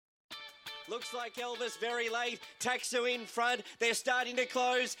Looks like Elvis very late. Taxu in front. They're starting to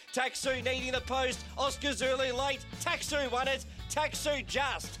close. Taxu needing the post. Oscar Zulu late. Taxu won it. Taxu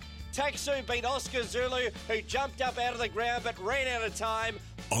just. Taxu beat Oscar Zulu, who jumped up out of the ground but ran out of time.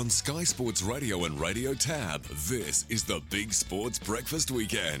 On Sky Sports Radio and Radio Tab, this is the Big Sports Breakfast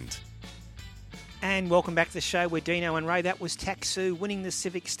Weekend. And welcome back to the show with Dino and Ray. That was Taxu winning the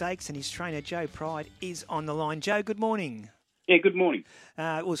Civic Stakes, and his trainer Joe Pride is on the line. Joe, good morning. Yeah, good morning.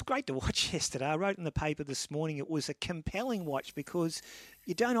 It was great to watch yesterday. I wrote in the paper this morning it was a compelling watch because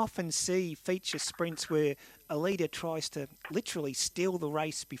you don't often see feature sprints where a leader tries to literally steal the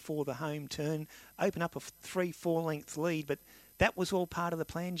race before the home turn, open up a 3-4 length lead, but that was all part of the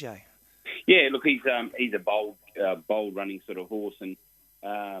plan, Joe. Yeah, look, he's a bold running sort of horse, and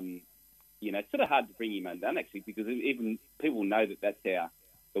it's sort of hard to bring him undone actually, because even people know that that's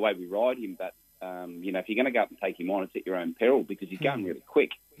the way we ride him. But if you're going to go up and take him on, it's at your own peril because he's going really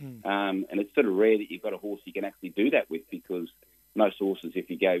quick, and it's sort of rare that you've got a horse you can actually do that with, because most horses, if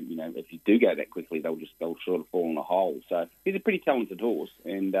you do go that quickly, they'll sort of fall in a hole. So he's a pretty talented horse,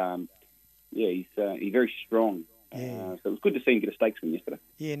 and he's very strong. Yeah. So it was good to see him get a stakes win yesterday.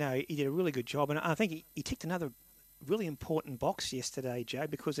 Yeah, no, he did a really good job, and I think he ticked another really important box yesterday, Joe,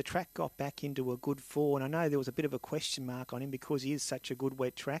 because the track got back into a good four, and I know there was a bit of a question mark on him because he is such a good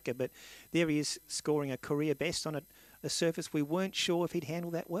wet tracker, but there he is scoring a career best on a surface we weren't sure if he'd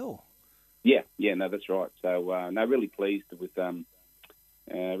handle that well. Yeah, no, that's right. So, really pleased with him.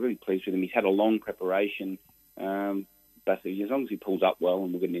 He's had a long preparation, but as long as he pulls up well,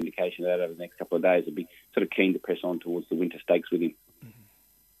 and we'll get an indication of that over the next couple of days, I'll be sort of keen to press on towards the winter stakes with him.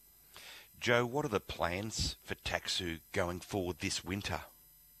 Joe, what are the plans for Taxu going forward this winter?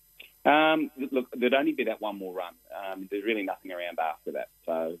 Look, there'd only be that one more run. There's really nothing around after that.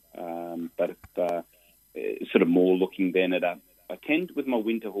 So, it's sort of more looking then at I tend, with my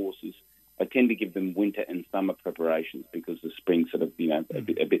winter horses, I tend to give them winter and summer preparations because the spring sort of,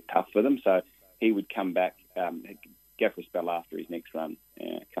 a bit tough for them. So he would come back, go for a spell after his next run,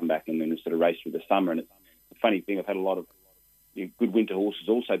 come back and then sort of race through the summer. And it's a funny thing, I've had a lot of good winter horses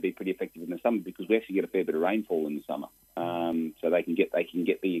also be pretty effective in the summer because we actually get a fair bit of rainfall in the summer, so they can get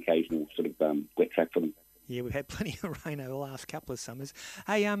the occasional sort of wet track for them. Yeah, we've had plenty of rain over the last couple of summers.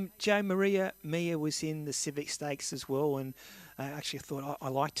 Hey, Joe, Maria Mia was in the Civic Stakes as well, and I actually thought I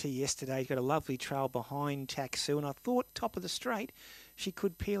liked her yesterday. She got a lovely trail behind Taxu, and I thought top of the straight she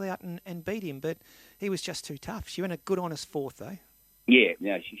could peel out and beat him, but he was just too tough. She went a good honest fourth though. Yeah,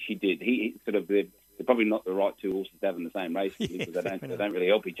 she did. He sort of. They're probably not the right two horses to have in the same race because they don't really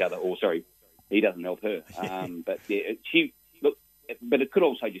help each other. Or sorry, he doesn't help her. But yeah, but it could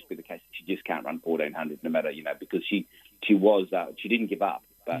also just be the case that she just can't run 1400 no matter, because she didn't give up,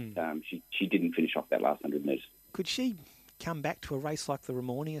 but she didn't finish off that last 100 metres. Could she come back to a race like the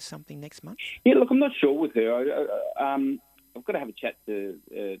Ramornie or something next month? Yeah, look, I'm not sure with her. I've got to have a chat to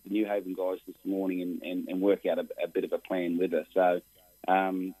the New Haven guys this morning and work out a bit of a plan with her. So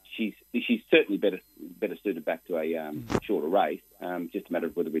she's certainly better suited back to a shorter race. Just a matter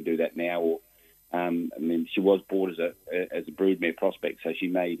of whether we do that now or. She was bought as a broodmare prospect, so she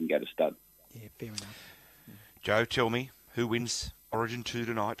may even go to stud. Yeah, fair enough. Joe, tell me, who wins Origin 2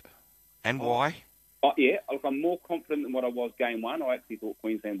 tonight and why? Look, I'm more confident than what I was game one. I actually thought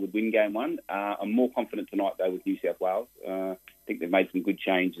Queensland would win game one. I'm more confident tonight, though, with New South Wales. I think they've made some good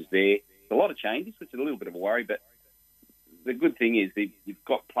changes there. A lot of changes, which is a little bit of a worry, but the good thing is you've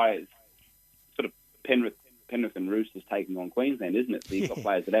got players, sort of Penrith and Roosters taking on Queensland, isn't it? So you've got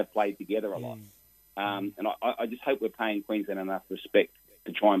players that have played together a lot. And I just hope we're paying Queensland enough respect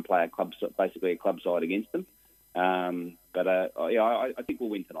to try and play basically a club side against them. I think we'll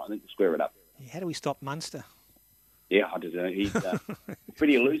win tonight. I think we'll square it up. How do we stop Munster? Yeah, I don't know. He's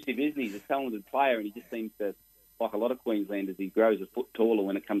pretty elusive, isn't he? He's a talented player, and he just seems to, like a lot of Queenslanders, he grows a foot taller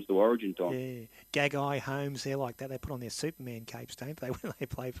when it comes to Origin time. Yeah, Gagai, Holmes, they're like that. They put on their Superman capes, don't they, when they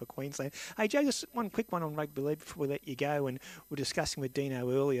play for Queensland. Hey, Joe, just one quick one on rugby league before we let you go. And we're discussing with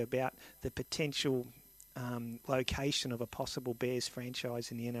Dino earlier about the potential location of a possible Bears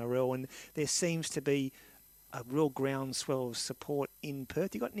franchise in the NRL, and there seems to be a real groundswell of support in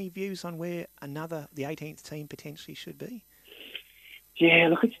Perth. You got any views on where the 18th team potentially should be? Yeah,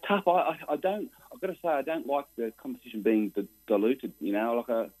 look, it's tough. I've got to say, I don't like the competition being diluted.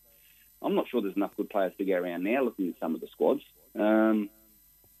 I'm not sure there's enough good players to go around now looking at some of the squads. I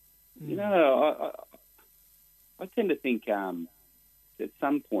tend to think at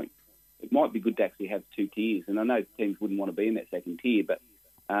some point it might be good to actually have two tiers. And I know teams wouldn't want to be in that second tier, but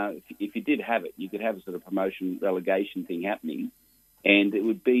if you did have it, you could have a sort of promotion relegation thing happening, and it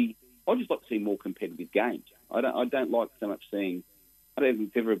would be. I'd just like to see more competitive games. I don't like so much seeing I don't think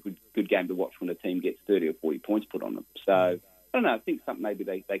it's ever a good game to watch when a team gets 30 or 40 points put on them. So, I don't know, I think something maybe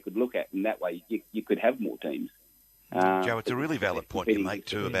they could look at, and that way you could have more teams. Joe, it's a really valid point you make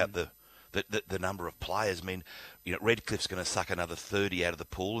too about the number of players. I mean, Redcliffe's going to suck another 30 out of the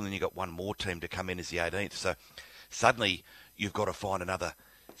pool, and then you've got one more team to come in as the 18th. So suddenly you've got to find another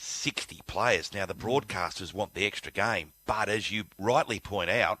 60 players. Now, the broadcasters want the extra game, but as you rightly point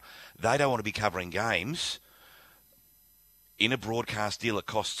out, they don't want to be covering games. In a broadcast deal that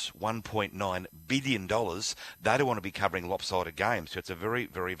costs $1.9 billion, they don't want to be covering lopsided games. So it's a very,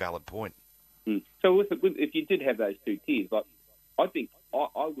 very valid point. So if you did have those two tiers, like, I think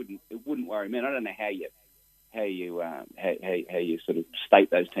it wouldn't worry me. I don't know how you sort of state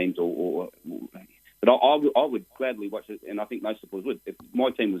those teams, but I would gladly watch it, and I think most supporters would. If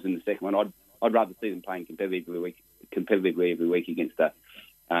my team was in the second one, I'd rather see them playing competitively every week against a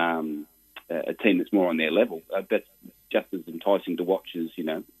team that's more on their level. That's just as enticing to watch as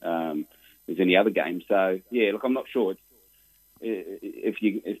as any other game. So yeah, look, I'm not sure if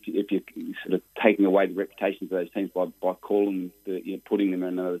you're sort of taking away the reputations of those teams by calling putting them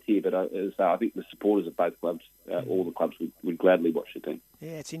in another tier. But I think the supporters of both clubs, all the clubs, would gladly watch the team.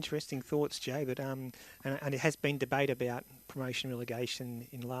 Yeah, it's interesting thoughts, Jay. But and it has been debate about promotion relegation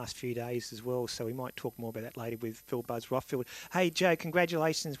in the last few days as well. So we might talk more about that later with Phil Buzz Rothfield. Hey, Joe,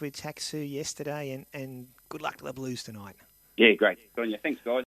 congratulations with Taxu yesterday, and good luck to the Blues tonight. Yeah, great. Good on you. Thanks, guys.